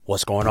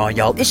What's going on,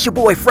 y'all? It's your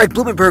boy Fred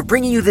Blumenberg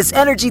bringing you this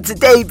energy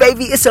today,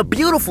 baby. It's a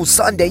beautiful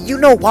Sunday. You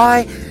know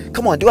why?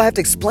 Come on, do I have to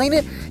explain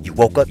it? You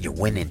woke up, you're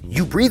winning.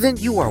 You breathing,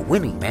 you are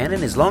winning, man.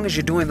 And as long as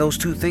you're doing those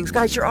two things,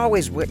 guys, you're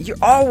always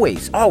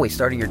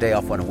starting your day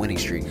off on a winning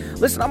streak.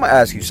 Listen, I'm gonna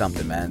ask you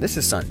something, man. This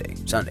is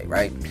Sunday,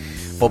 right?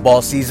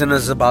 Football season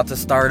is about to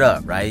start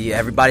up, right?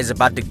 Everybody's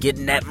about to get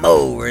in that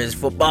mode where it's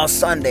football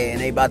Sunday,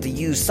 and they about to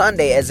use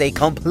Sunday as a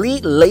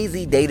complete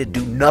lazy day to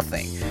do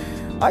nothing.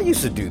 I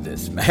used to do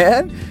this,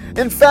 man.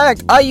 In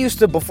fact,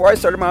 before I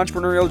started my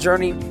entrepreneurial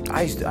journey,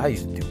 I used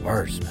to do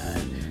worse,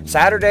 man.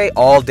 Saturday,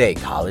 all day,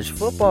 college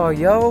football,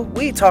 yo.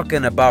 We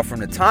talking about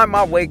from the time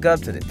I wake up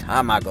to the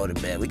time I go to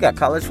bed. We got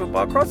college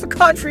football across the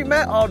country,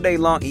 man, all day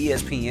long.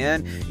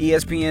 ESPN,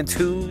 ESPN2,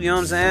 you know what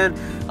I'm saying?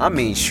 I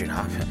mean,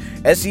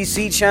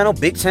 SEC channel,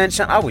 Big Ten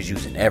channel. I was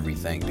using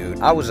everything,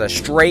 dude. I was a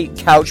straight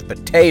couch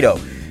potato.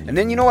 And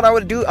then you know what I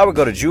would do? I would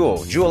go to Jewel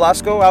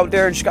Osco out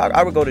there in Chicago.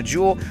 I would go to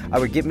Jewel. I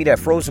would get me that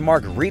frozen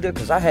margarita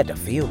because I had to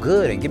feel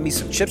good and give me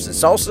some chips and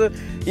salsa.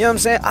 You know what I'm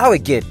saying? I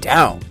would get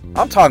down.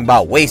 I'm talking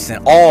about wasting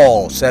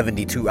all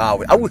 72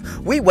 hours.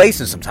 We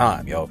wasting some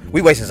time, yo.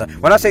 We wasting some.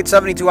 When I say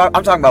 72 hours,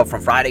 I'm talking about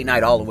from Friday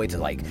night all the way to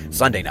like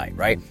Sunday night,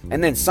 right?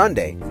 And then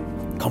Sunday,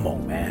 come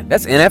on, man.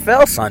 That's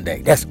NFL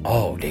Sunday. That's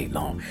all day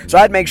long. So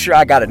I'd make sure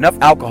I got enough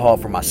alcohol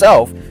for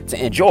myself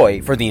to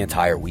enjoy for the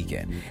entire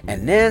weekend.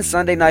 And then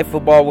Sunday night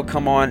football would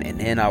come on, and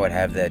then I would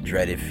have that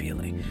dreaded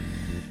feeling.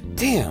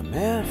 Damn,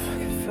 man.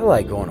 I feel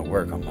like going to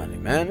work on Monday,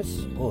 man. This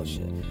is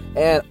bullshit.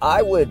 And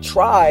I would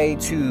try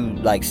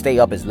to stay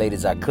up as late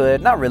as I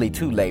could. Not really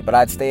too late, but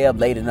I'd stay up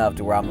late enough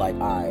to where I'm like,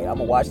 all right, I'm going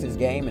to watch this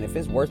game, and if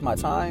it's worth my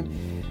time,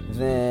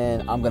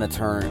 then I'm going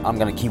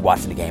to keep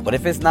watching the game. But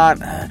if it's not,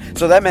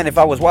 so that meant if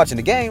I was watching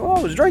the game, I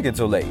was drinking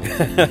till late.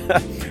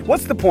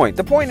 What's the point?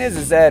 The point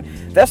is that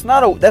that's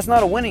not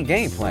a winning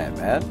game plan,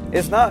 man.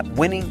 It's not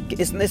winning.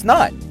 It's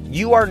not.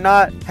 You are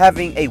not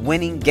having a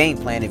winning game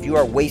plan if you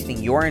are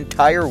wasting your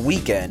entire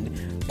weekend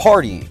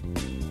partying.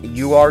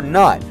 You are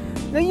not.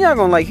 Then you're not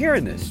going to like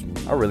hearing this.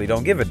 I really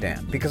don't give a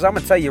damn. Because I'm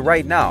going to tell you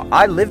right now,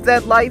 I lived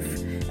that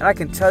life, and I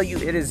can tell you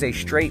it is a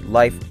straight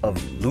life of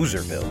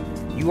Loserville.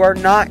 You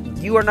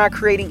are not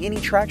creating any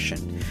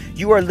traction.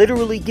 You are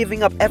literally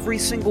giving up every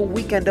single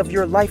weekend of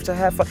your life to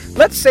have fun.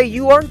 Let's say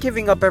you aren't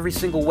giving up every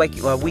single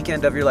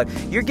weekend of your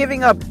life. You're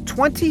giving up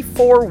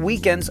 24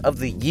 weekends of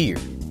the year.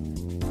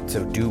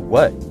 To do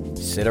what?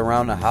 Sit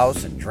around the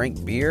house and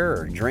drink beer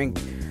or drink,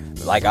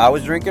 like I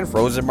was drinking,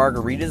 frozen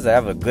margaritas to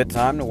have a good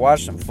time to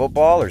watch some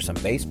football or some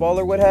baseball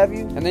or what have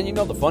you. And then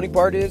the funny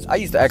part is, I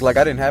used to act like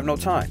I didn't have no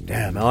time.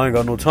 Damn, I ain't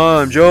got no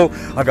time, Joe.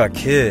 I got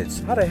kids.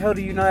 How the hell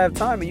do you not have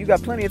time and you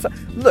got plenty of time?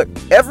 Look,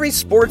 every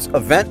sports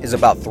event is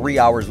about 3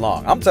 hours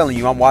long. I'm telling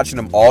you, I'm watching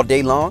them all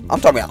day long.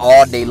 I'm talking about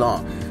all day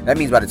long. That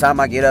means by the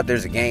time I get up,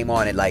 there's a game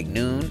on at like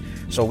noon.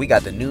 So we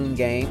got the noon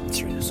game.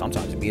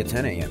 Sometimes it'd be a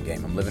 10 a.m.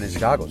 game. I'm living in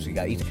Chicago, so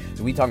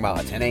we talking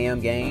about a 10 a.m.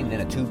 game,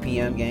 then a 2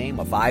 p.m. game,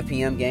 a 5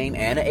 p.m. game,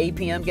 and an 8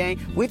 p.m. game.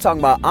 We talking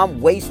about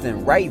I'm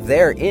wasting right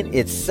there in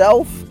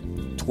itself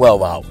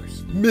 12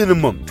 hours.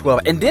 Minimum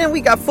 12. And then we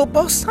got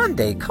football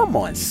Sunday. Come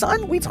on,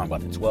 son. We talking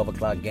about the 12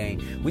 o'clock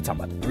game. We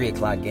talking about the 3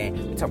 o'clock game.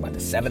 We talking about the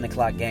 7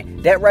 o'clock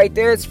game. That right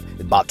there is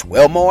about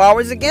 12 more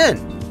hours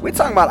again. We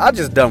talking about I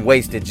just done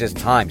wasted just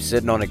time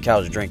sitting on the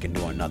couch drinking,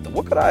 doing nothing.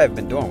 What could I have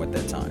been doing with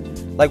that time?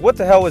 Like, what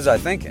the hell was I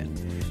thinking?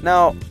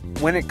 Now,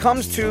 when it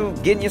comes to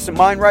getting your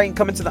mind right and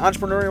coming to the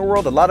entrepreneurial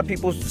world, a lot of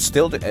people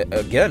still,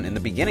 again, in the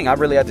beginning, I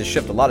really had to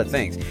shift a lot of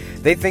things.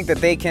 They think that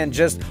they can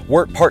just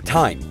work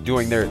part-time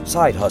doing their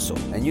side hustle.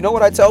 And you know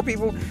what I tell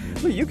people?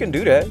 Well, you can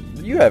do that.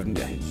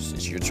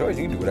 It's your choice.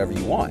 You can do whatever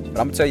you want.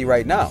 But I'm going to tell you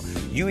right now,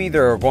 you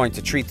either are going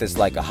to treat this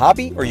like a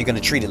hobby or you're going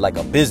to treat it like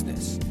a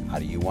business. How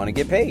do you want to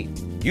get paid?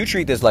 You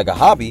treat this like a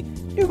hobby,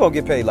 you're going to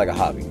get paid like a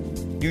hobby.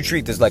 You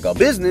treat this like a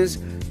business,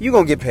 you're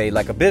going to get paid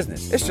like a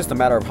business. It's just a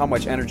matter of how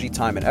much energy,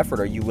 time, and effort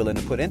are you willing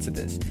to put into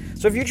this.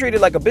 So if you treat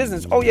it like a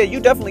business, oh yeah, you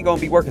definitely going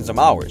to be working some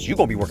hours. You're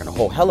going to be working a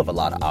whole hell of a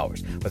lot of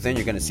hours. But then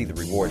you're going to see the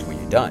rewards when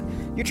you're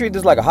done. You treat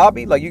this like a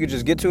hobby, like you can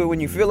just get to it when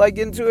you feel like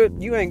getting to it,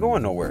 you ain't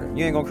going nowhere.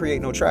 You ain't going to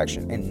create no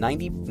traction. And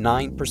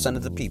 99%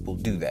 of the people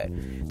do that.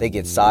 They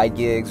get side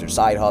gigs or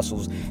side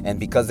hustles, and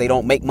because they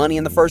don't make money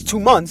in the first 2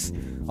 months,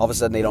 all of a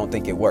sudden they don't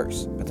think it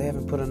works. But they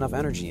haven't put enough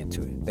energy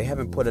into it. They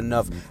haven't put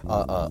enough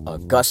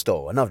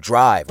gusto, enough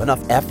drive,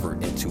 enough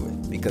effort into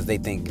it because they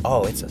think,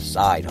 oh, it's a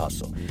side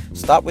hustle.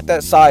 Stop with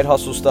that side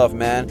hustle stuff,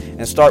 man,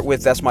 and start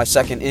with that's my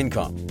second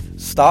income.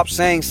 Stop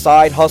saying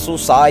side hustle,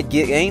 side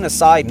gig. It ain't a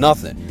side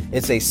nothing.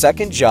 It's a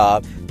second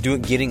job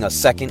getting a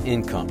second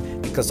income.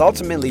 Because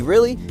ultimately,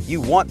 really, you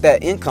want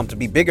that income to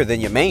be bigger than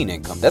your main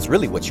income. That's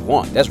really what you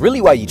want. That's really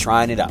why you're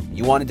trying it out.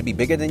 You want it to be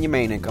bigger than your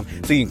main income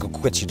so you can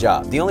quit your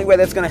job. The only way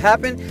that's going to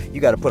happen,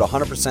 you got to put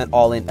 100%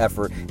 all-in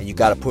effort and you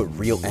got to put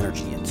real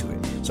energy into it.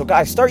 So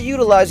guys, start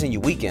utilizing your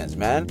weekends,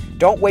 man.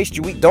 Don't waste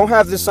your week. Don't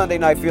have this Sunday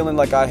night feeling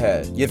like I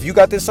had. If you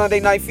got this Sunday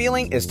night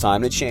feeling, it's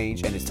time to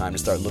change and it's time to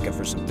start looking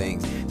for some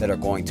things that are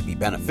going to be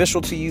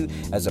beneficial to you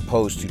as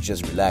opposed to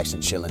just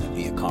relaxing, chilling, and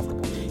being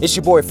comfortable. It's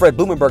your boy, Fred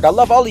Blumenberg. I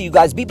love all of you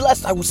guys. Be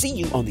blessed. I will see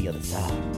you on the other side.